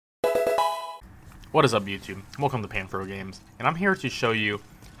What is up, YouTube? Welcome to Panfro Games, and I'm here to show you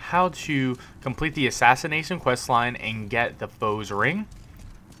how to complete the assassination questline and get the foe's ring.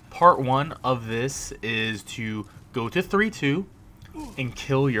 Part 1 of this is to go to 3-2 and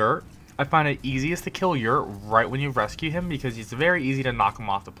kill Yurt. I find it easiest to kill Yurt right when you rescue him because it's very easy to knock him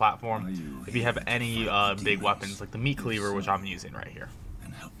off the platform if you have any big weapons like the meat cleaver, which I'm using right here.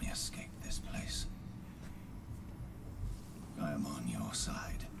 And help me escape this place. I am on your side.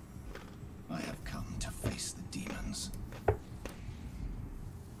 I have come to face the demons.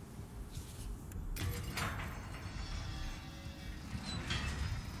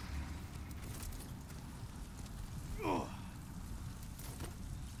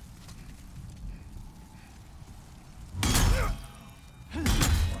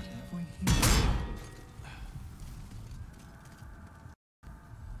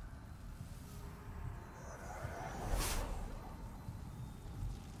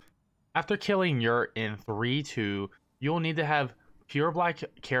 After killing Yurt in 3-2, you'll need to have pure black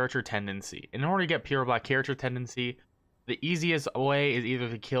character tendency. In order to get pure black character tendency, the easiest way is either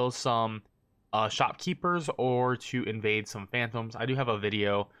to kill some shopkeepers or to invade some phantoms. I do have a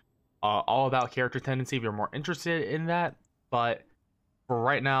video all about character tendency if you're more interested in that, but for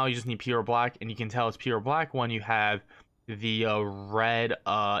right now you just need pure black, and you can tell it's pure black when you have the red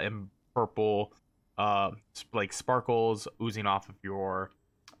and purple like sparkles oozing off of your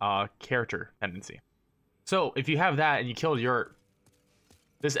character tendency. So if you have that and you killed Yurt,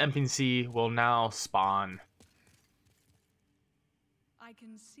 this NPC will now spawn. I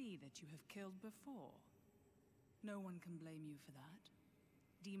can see that you have killed before. No one can blame you for that.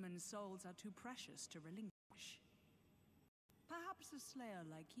 Demon souls are too precious to relinquish. Perhaps a slayer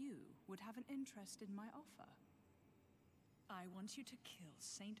like you would have an interest in my offer. I want you to kill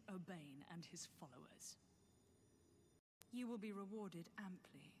Saint Urbain and his followers. You will be rewarded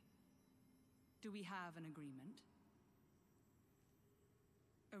amply. Do we have an agreement?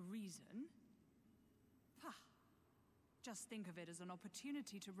 A reason? Ha! Just think of it as an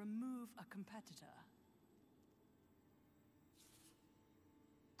opportunity to remove a competitor.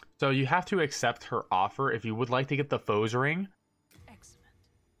 So you have to accept her offer if you would like to get the foe's ring. Excellent.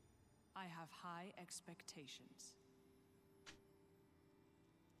 I have high expectations.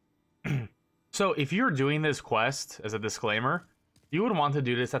 So if you're doing this quest, as a disclaimer, you would want to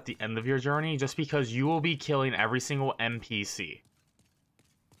do this at the end of your journey just because you will be killing every single NPC.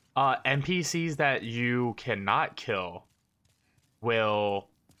 NPCs that you cannot kill will,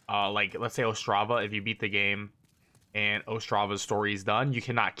 like, let's say Ostrava, if you beat the game and Ostrava's story is done, you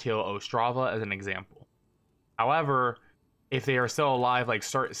cannot kill Ostrava as an example. However, if they are still alive like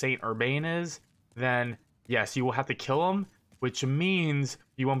Saint Urbain is, then yes, you will have to kill them, which means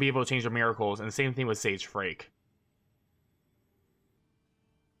you won't be able to change your miracles, and the same thing with Sage Frake.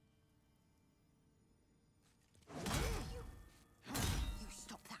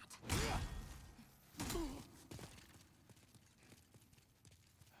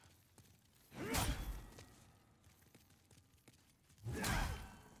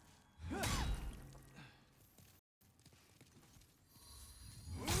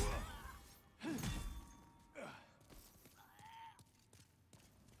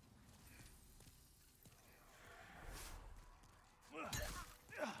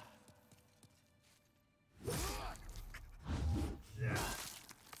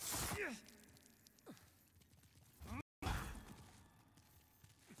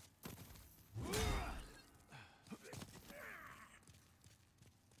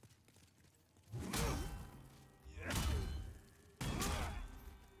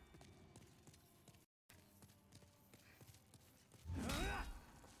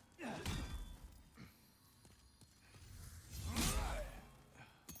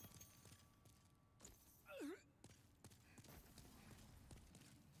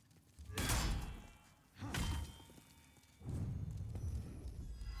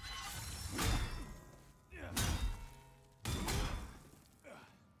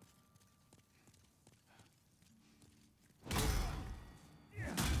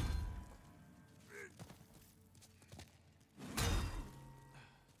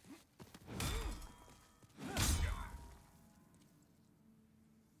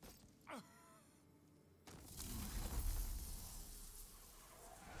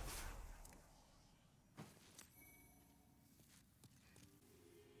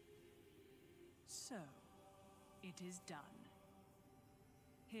 So, it is done.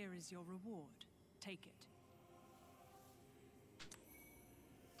 Here is your reward. Take it.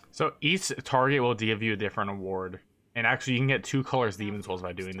 So each target will give you a different award. And actually, you can get 2 colors Demon Souls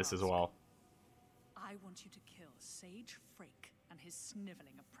by doing this as well. I want you to kill Sage Frake and his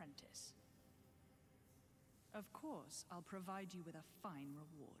sniveling apprentice. Of course, I'll provide you with a fine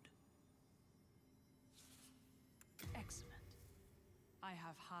reward. Excellent. I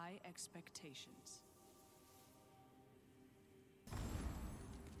have high expectations.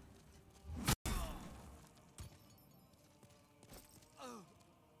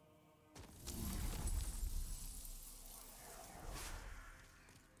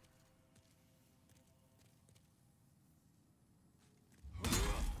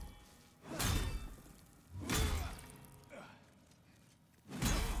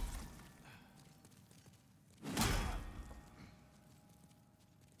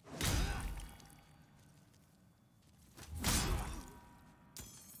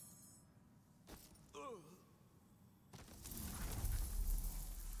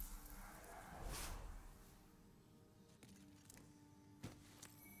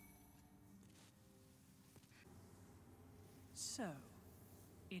 So,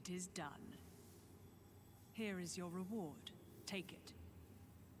 it is done. Here is your reward. Take it.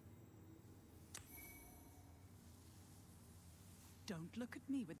 Don't look at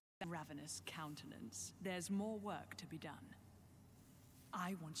me with that ravenous countenance. There's more work to be done.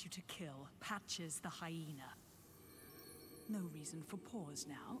 I want you to kill Patches the hyena. No reason for pause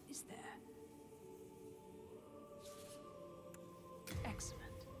now, is there?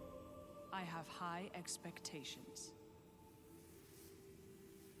 Excellent. I have high expectations.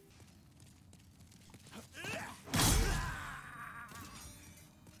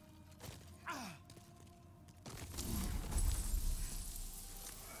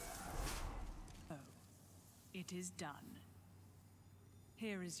 It is done.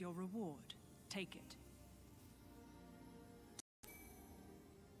 Here is your reward. Take it.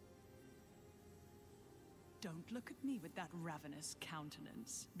 Don't look at me with that ravenous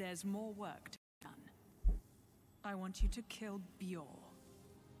countenance. There's more work to be done. I want you to kill Bjor.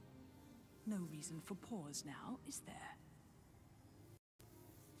 No reason for pause now, is there?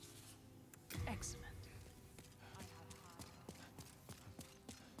 Excellent.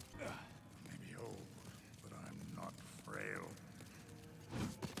 Maybe old, but I'm not frail.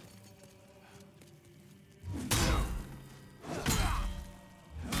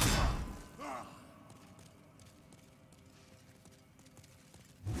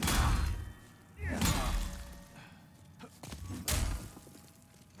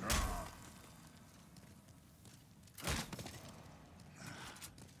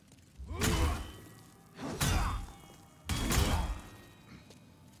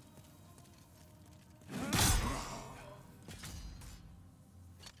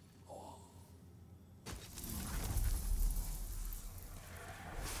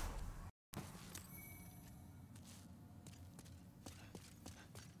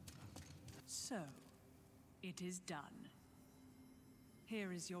 So, it is done.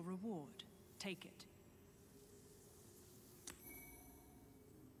 Here is your reward. Take it.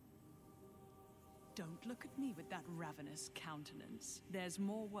 Don't look at me with that ravenous countenance. There's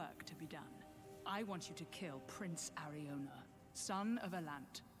more work to be done. I want you to kill Prince Ariona, son of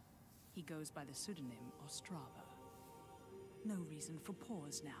Elant. He goes by the pseudonym Ostrava. No reason for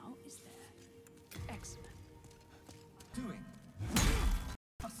pause now, is there? Excellent. Doing?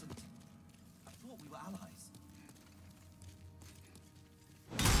 Mustn't. I thought we were allies.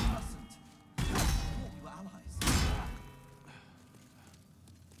 Mustn't. I thought we were allies.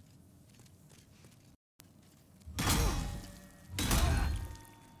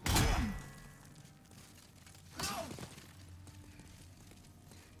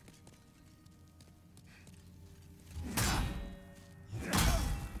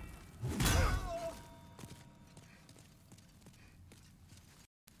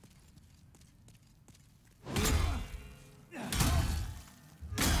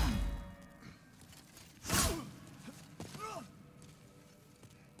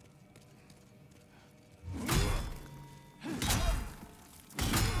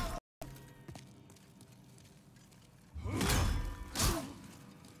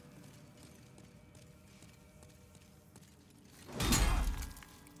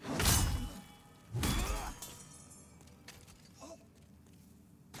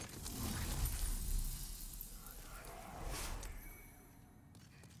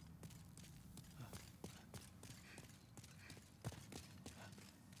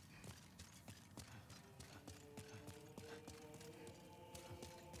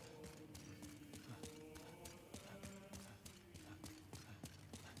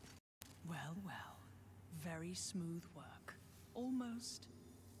 Well, well. Very smooth work. Almost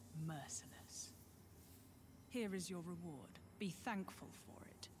merciless. Here is your reward. Be thankful for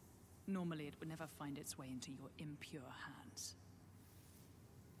it. Normally it would never find its way into your impure hands.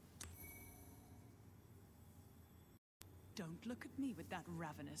 Don't look at me with that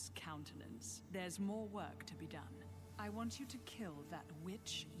ravenous countenance. There's more work to be done. I want you to kill that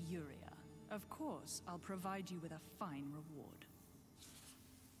witch, Yuria. Of course, I'll provide you with a fine reward.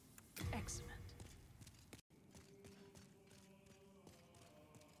 Excellent.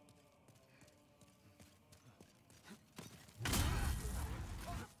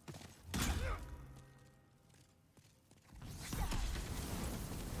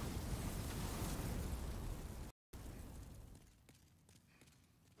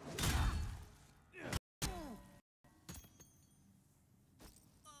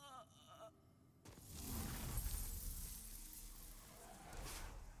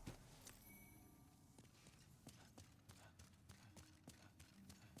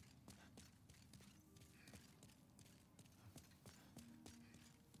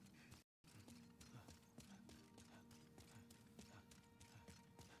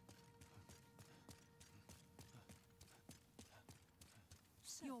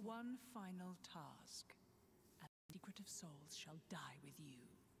 Your one final task, and the secret of souls shall die with you.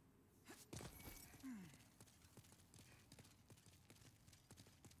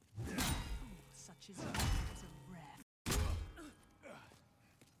 Such is life as a rare.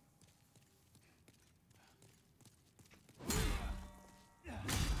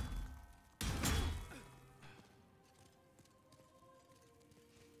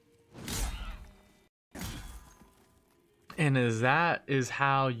 And that is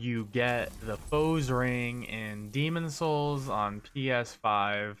how you get the Foe's Ring in Demon Souls on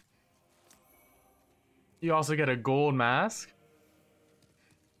PS5. You also get a gold mask,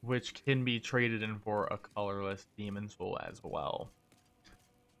 which can be traded in for a colorless Demon Soul as well.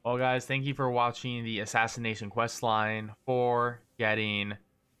 Well, guys, thank you for watching the Assassination questline, for getting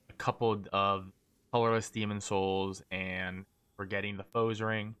a couple of colorless Demon Souls, and for getting the Foe's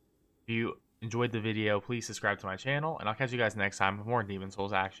Ring. If you enjoyed the video, please subscribe to my channel, and I'll catch you guys next time with more Demon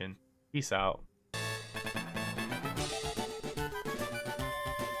Souls action. Peace out.